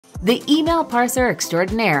The email parser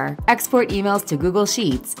extraordinaire, Export Emails to Google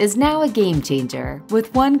Sheets, is now a game changer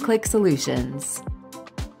with one-click solutions.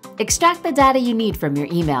 Extract the data you need from your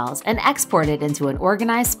emails and export it into an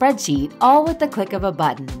organized spreadsheet, all with the click of a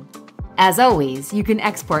button. As always, you can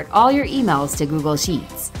export all your emails to Google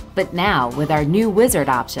Sheets, but now with our new wizard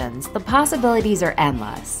options, the possibilities are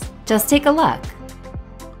endless. Just take a look.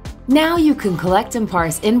 Now you can collect and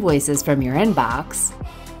parse invoices from your inbox,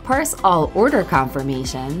 parse all order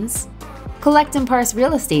confirmations, collect and parse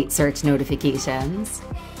real estate search notifications,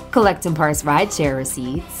 collect and parse rideshare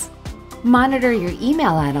receipts, monitor your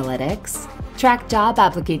email analytics, track job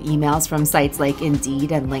applicant emails from sites like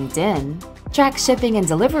Indeed and LinkedIn, track shipping and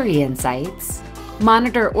delivery insights,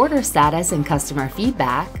 monitor order status and customer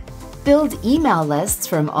feedback, build email lists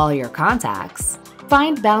from all your contacts,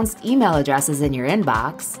 find bounced email addresses in your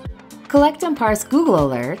inbox, collect and parse Google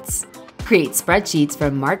alerts, create spreadsheets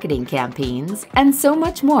from marketing campaigns, and so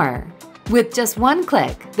much more. With just one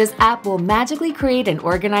click, this app will magically create an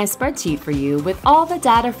organized spreadsheet for you with all the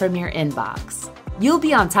data from your inbox. You'll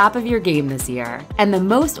be on top of your game this year, and the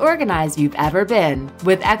most organized you've ever been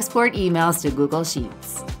with Export Emails to Google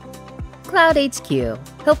Sheets.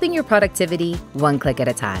 cloudHQ, helping your productivity one click at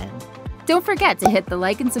a time. Don't forget to hit the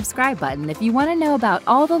like and subscribe button if you want to know about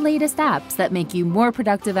all the latest apps that make you more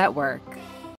productive at work.